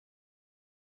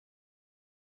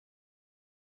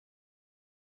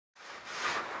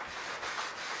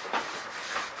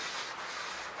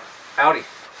Howdy.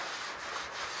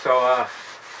 So,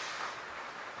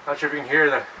 not sure if you can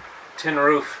hear the tin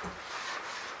roof,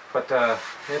 but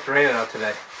it's raining out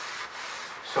today.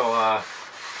 So,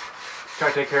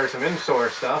 trying to take care of some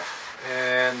in-store stuff,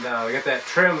 and we got that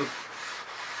trim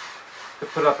to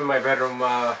put up in my bedroom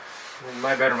up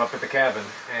at the cabin,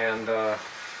 and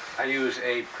I use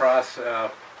a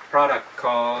product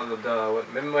called the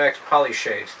Minwax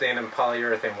Polyshade, stain and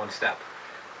polyurethane one step.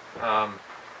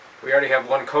 We already have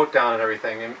one coat down and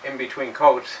everything. In between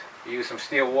coats, you use some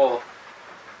steel wool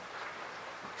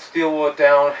it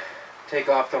down, take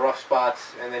off the rough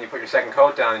spots, and then you put your second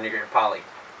coat down and you get your poly.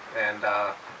 And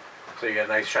so you get a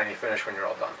nice shiny finish when you're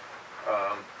all done.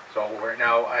 So right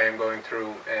now I am going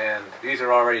through, and these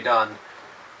are already done.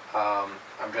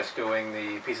 I'm just doing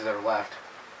the pieces that are left,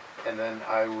 and then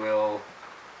I will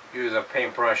use a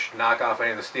paintbrush, knock off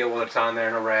any of the steel wool that's on there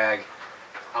in a rag.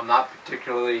 I'm not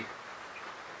particularly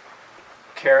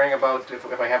caring about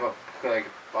if I have a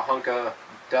hunk of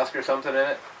dust or something in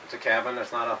it. It's a cabin.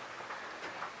 It's not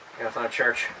it's not a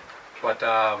church. But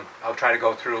I'll try to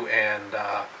go through and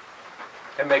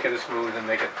make it as smooth and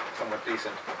make it somewhat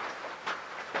decent.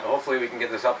 So hopefully we can get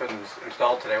this up and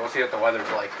installed today. We'll see what the weather's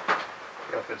like.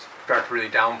 If it starts really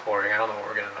downpouring, I don't know what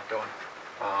we're going to end up doing.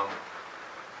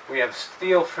 We have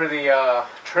steel for the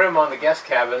trim on the guest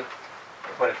cabin,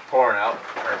 but it's pouring out,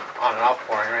 or on and off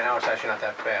pouring. Right now it's actually not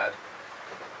that bad.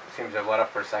 It seems to have let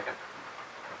up for a second.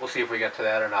 We'll see if we get to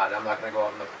that or not. I'm not going to go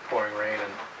out in the pouring rain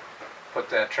and put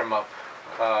that trim up.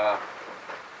 But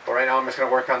right now I'm just going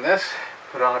to work on this,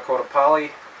 put on a coat of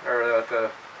poly, or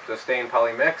the stain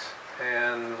poly mix,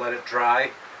 and let it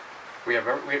dry. We have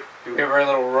very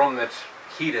little room that's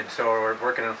heated, so we're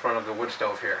working in front of the wood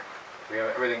stove here. We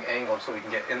have everything angled so we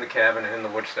can get in the cabin and in the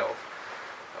wood stove.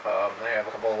 I have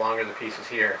a couple of longer pieces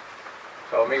here.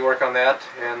 So let me work on that,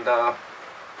 and I'll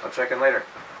check in later.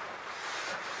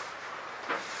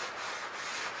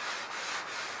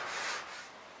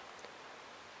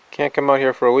 Can't come out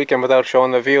here for a weekend without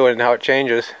showing the view and how it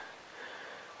changes.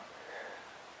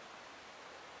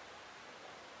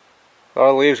 All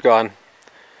the leaves gone.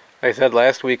 Like I said,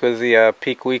 last week was the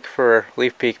peak week for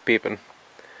leaf peeping.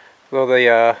 Though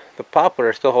the poplar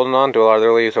are still holding on to a lot of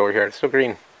their leaves over here. It's still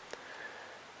green.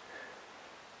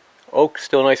 Oak's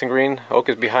still nice and green. Oak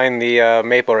is behind the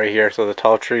maple right here, so the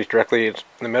tall tree's directly in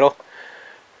the middle.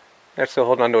 That's still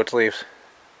holding on to its leaves.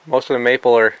 Most of the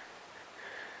maple are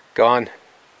gone,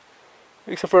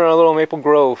 except for a little maple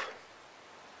grove.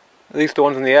 At least the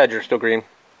ones on the edge are still green.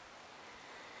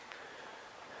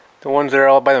 The ones that are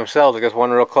all by themselves, I guess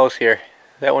one real close here,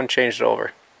 that one changed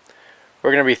over.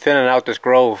 We're going to be thinning out this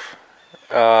grove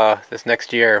this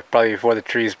next year, probably before the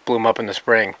trees bloom up in the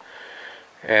spring.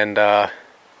 And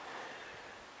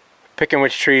picking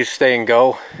which trees stay and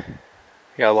go.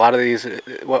 Yeah, a lot of these,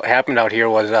 what happened out here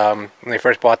was when they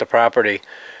first bought the property,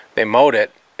 they mowed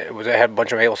it. It had a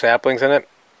bunch of maple saplings in it,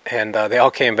 and they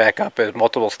all came back up as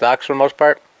multiple stalks for the most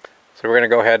part. So we're going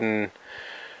to go ahead and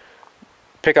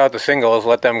pick out the singles,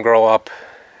 let them grow up,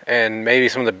 and maybe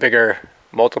some of the bigger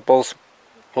multiples.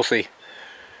 We'll see.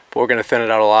 But we're going to thin it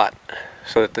out a lot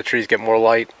so that the trees get more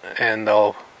light and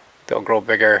they'll grow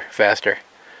bigger faster.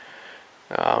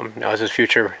 Now this is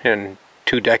future in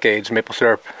 2 decades maple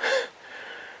syrup.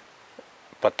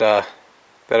 But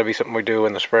that'll be something we do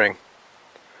in the spring.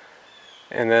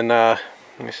 And then let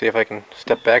me see if I can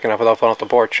step back enough without falling off the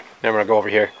porch. Then I'm going to go over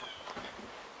here.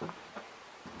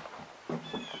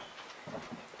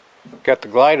 Got the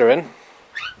glider in.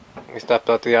 We stopped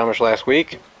out to the Amish last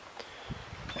week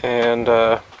and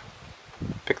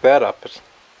picked that up. It's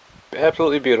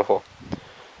absolutely beautiful.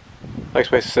 Nice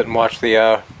place to sit and watch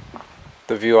the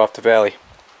view off the valley.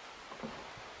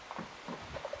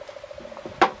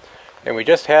 And we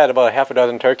just had about a half a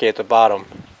dozen turkey at the bottom.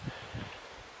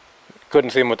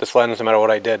 Couldn't see them with this lens no matter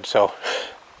what I did. So,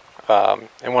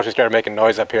 and once we started making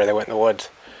noise up here, they went in the woods.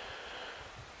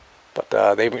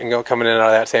 But they've been coming in and out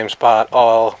of that same spot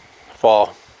all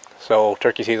fall. So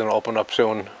turkey season will open up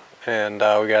soon, and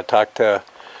we got to talk to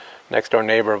next door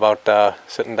neighbor about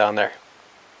sitting down there.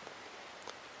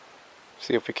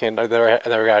 See if we can. I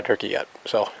never got a turkey yet,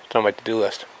 so it's on my to-do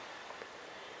list.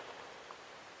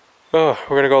 Oh,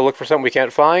 we're gonna go look for something we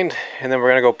can't find, and then we're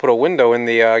gonna go put a window in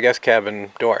the guest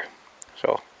cabin door.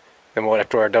 So then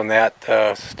after we're done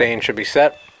that, stain should be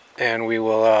set, and we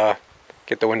will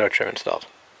get the window trim installed.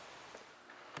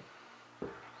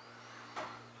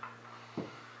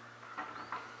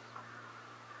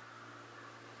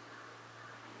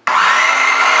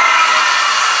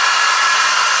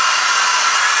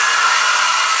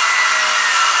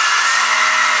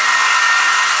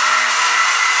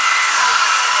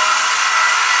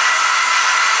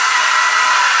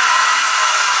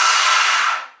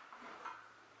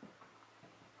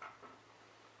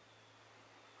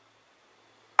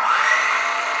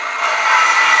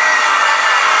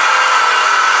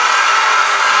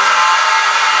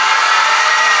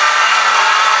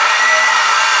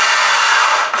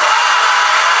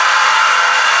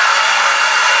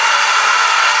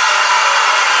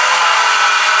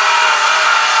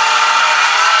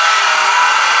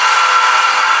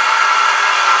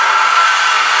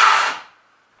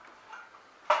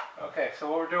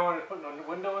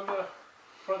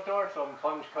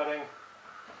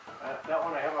 that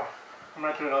one I'm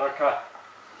gonna do another cut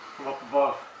from up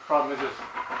above. Problem is this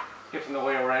gets in the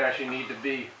way of where I actually need to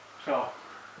be. So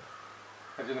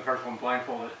I did the first one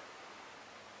blindfolded.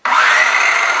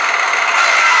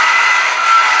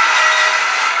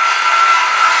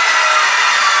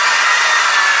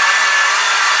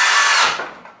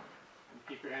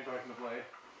 Keep your hands away from the blade.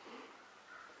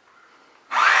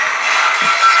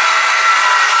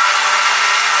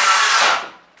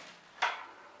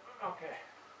 Okay.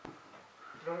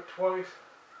 Doing it twice.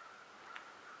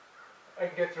 I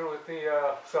can get through with the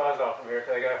Sawzall from here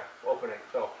because I got an opening.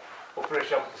 So we'll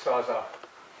finish up with the Sawzall.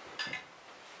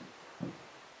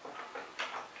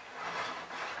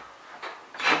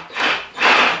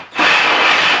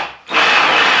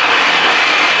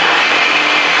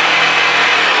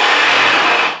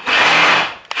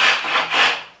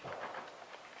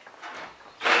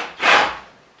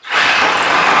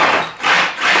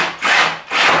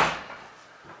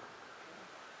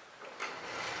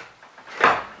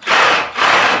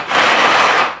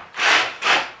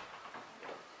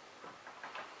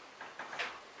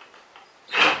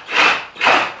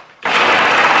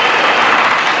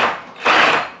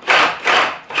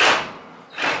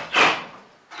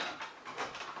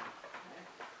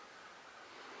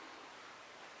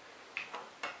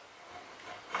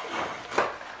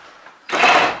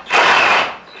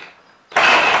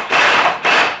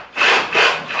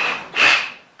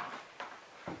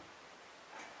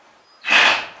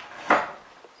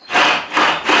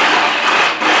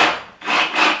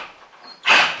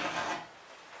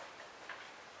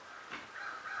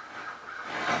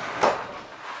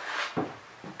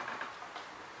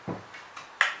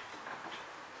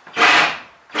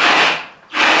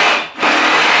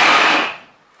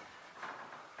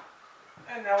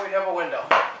 And now we have a window.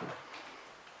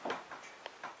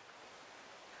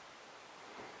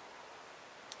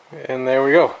 And there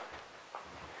we go.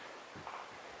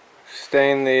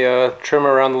 Stain the trim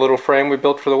around the little frame we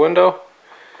built for the window,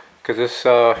 because this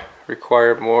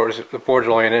required more. The board's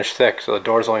only an inch thick, so the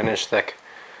door's only an inch thick.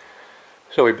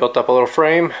 So we built up a little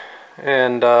frame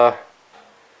and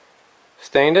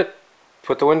stained it,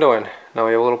 put the window in. Now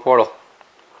we have a little portal.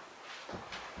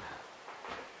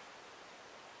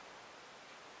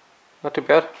 Not too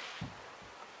bad.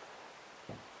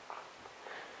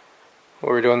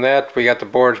 While we're doing that, we got the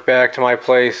boards back to my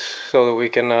place so that we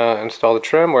can install the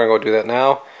trim. We're going to go do that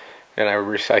now. And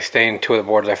I stained two of the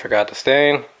boards I forgot to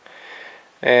stain.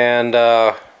 And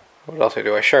what else did I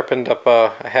do? I sharpened up a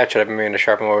hatchet I've been meaning to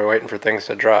sharpen while we were waiting for things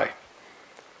to dry.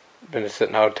 Been just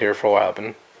sitting out here for a while. I've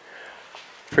been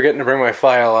forgetting to bring my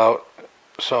file out.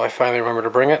 So I finally remembered to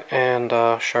bring it and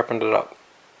sharpened it up.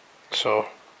 So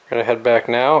we're going to head back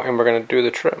now and we're going to do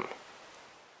the trim.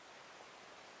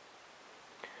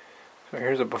 So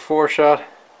here's a before shot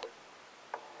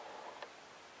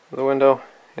of the window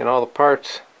and all the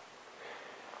parts.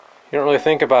 You don't really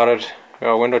think about it.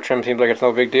 Window trim seems like it's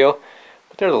no big deal,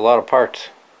 but there's a lot of parts.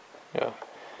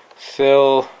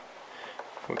 Sill,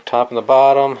 from the top and the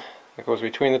bottom, that goes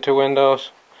between the two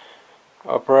windows,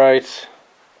 uprights,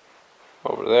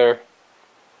 over there,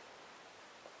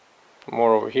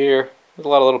 more over here. There's a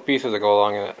lot of little pieces that go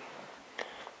along in it.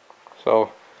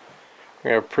 So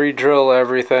we're going to pre-drill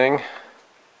everything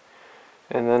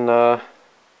and then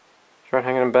start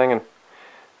hanging and banging.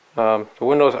 The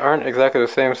windows aren't exactly the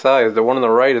same size. The one on the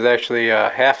right is actually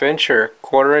a ½ inch or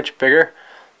 ¼ inch bigger than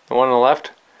the one on the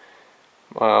left.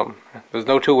 There's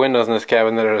no two windows in this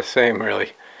cabin that are the same,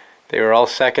 really. They were all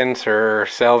seconds or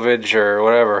salvage or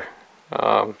whatever.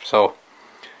 So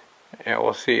yeah,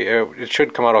 we'll see. It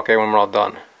should come out okay when we're all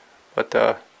done, but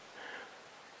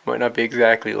might not be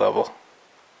exactly level.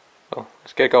 So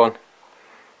let's get going.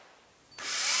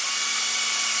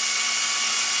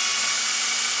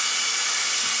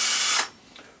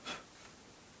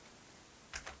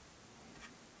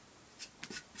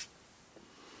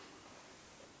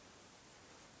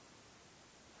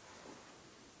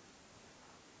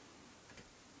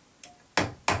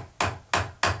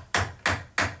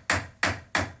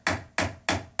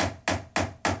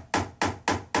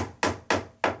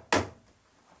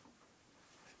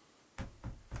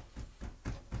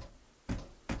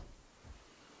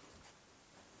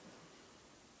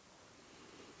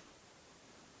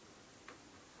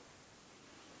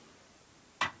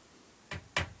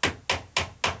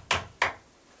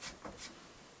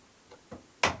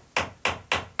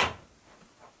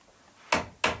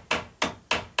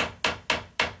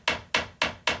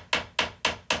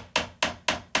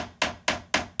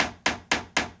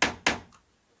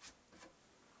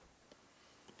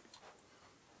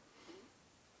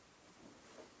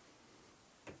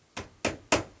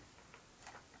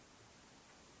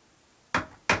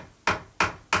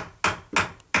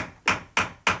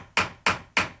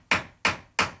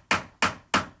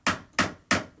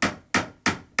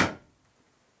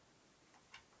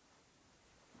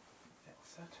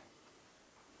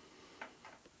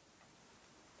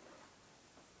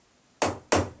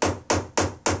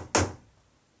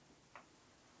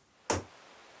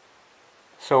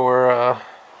 So we're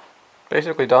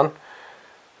basically done.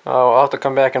 I'll have to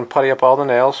come back and putty up all the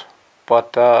nails,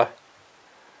 but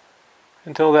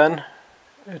until then,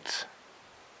 it's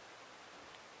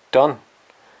done.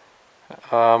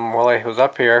 While I was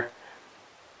up here,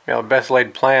 best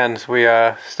laid plans. We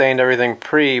stained everything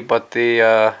but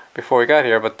the before we got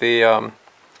here, but the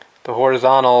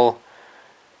horizontal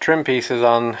trim pieces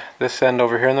on this end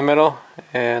over here in the middle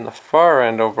and the far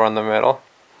end over on the middle,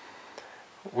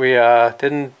 we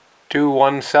didn't do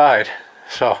one side,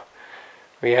 so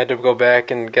we had to go back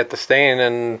and get the stain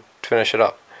and finish it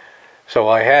up. So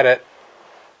while I had it,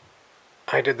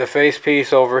 I did the face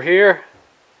piece over here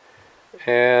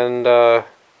and put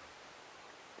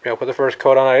the first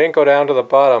coat on. I didn't go down to the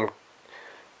bottom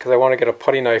because I want to get a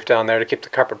putty knife down there to keep the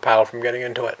carpet pile from getting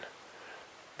into it.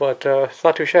 But it's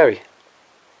not too shabby.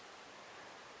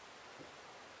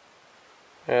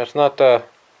 Yeah, it's not. It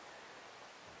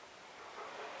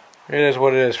is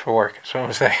what it is for work. So I'm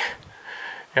gonna say.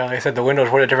 Like I said, the windows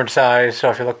were a different size, so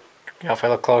if you look, if I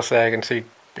look closely, I can see,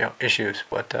 issues.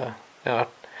 But I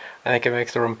think it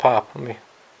makes the room pop. Let me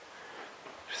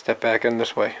step back in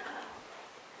this way.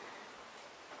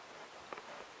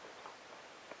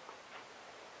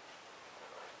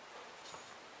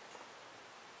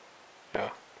 Yeah,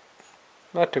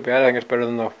 not too bad. I think it's better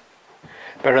than the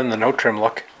no trim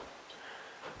look.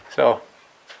 So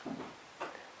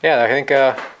yeah, I think.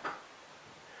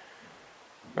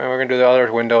 We're going to do the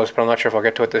other windows, but I'm not sure if I'll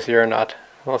get to it this year or not.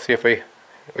 We'll see if we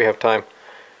have time.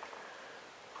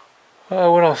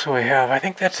 What else do we have? I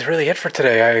think that's really it for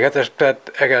today. I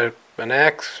got an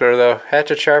axe or the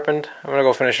hatchet sharpened. I'm going to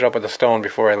go finish it up with the stone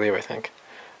before I leave, I think.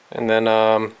 And then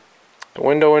the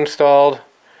window installed,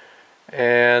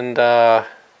 and the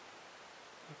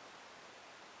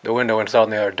window installed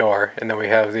in the other door, and then we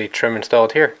have the trim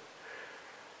installed here.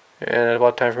 And it's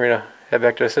about time for me to head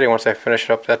back to the city once I finish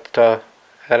up that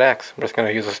axe. I'm just going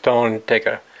to use a stone, take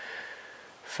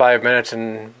 5 minutes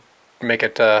and make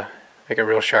it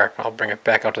real sharp. I'll bring it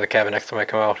back out to the cabin next time I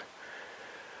come out.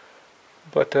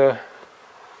 But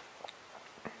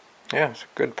yeah, it's a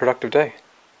good productive day.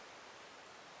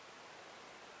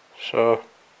 So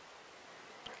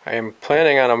I am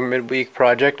planning on a midweek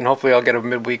project, and hopefully I'll get a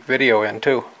midweek video in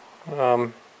too.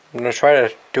 I'm going to try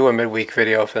to do a midweek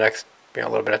video for the next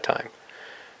little bit of time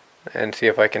and see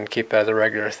if I can keep that as a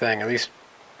regular thing, at least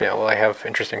while I have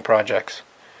interesting projects.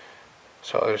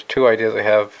 So there's 2 ideas I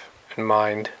have in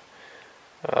mind.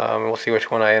 We'll see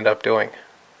which one I end up doing.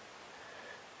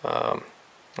 Well,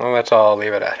 that's all I'll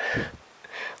leave it at. A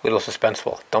little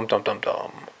suspenseful. Dum dum dum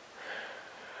dum.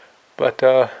 But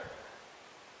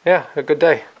yeah, a good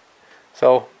day.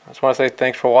 So I just want to say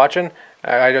thanks for watching.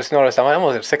 I just noticed I'm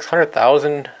almost at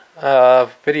 600,000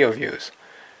 video views.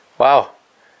 Wow,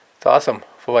 it's awesome,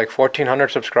 for like 1,400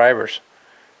 subscribers.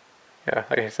 Yeah,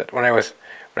 like I said, when I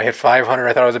hit 500,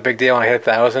 I thought it was a big deal. When I hit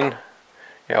 1,000,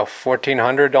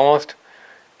 1,400 almost.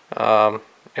 But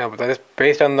that's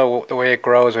based on the way it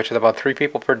grows, which is about 3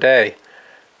 people per day.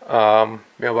 By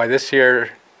this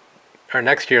year or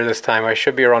next year, this time I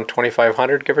should be around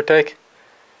 2,500, give or take.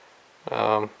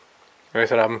 Like I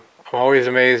said, I'm always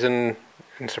amazed and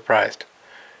surprised.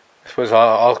 This was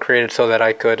all created so that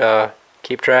I could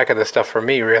keep track of this stuff for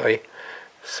me, really.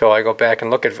 So I go back and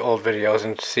look at old videos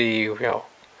and see, I don't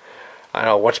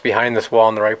know, what's behind this wall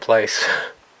in the right place.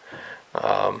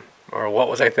 Or what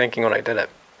was I thinking when I did it.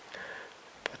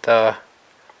 But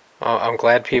I'm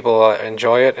glad people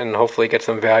enjoy it and hopefully get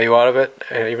some value out of it.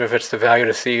 And even if it's the value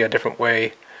to see a different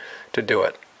way to do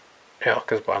it.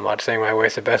 Because I'm not saying my way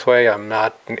is the best way. I'm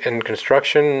not in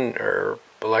construction or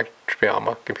I'm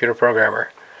a computer programmer.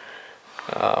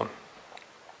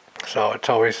 So it's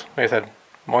always, like I said,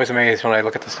 I'm always amazed when I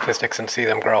look at the statistics and see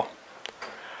them grow.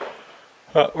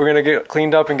 We're going to get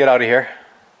cleaned up and get out of here.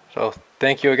 So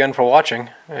thank you again for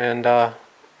watching, and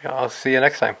I'll see you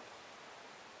next time.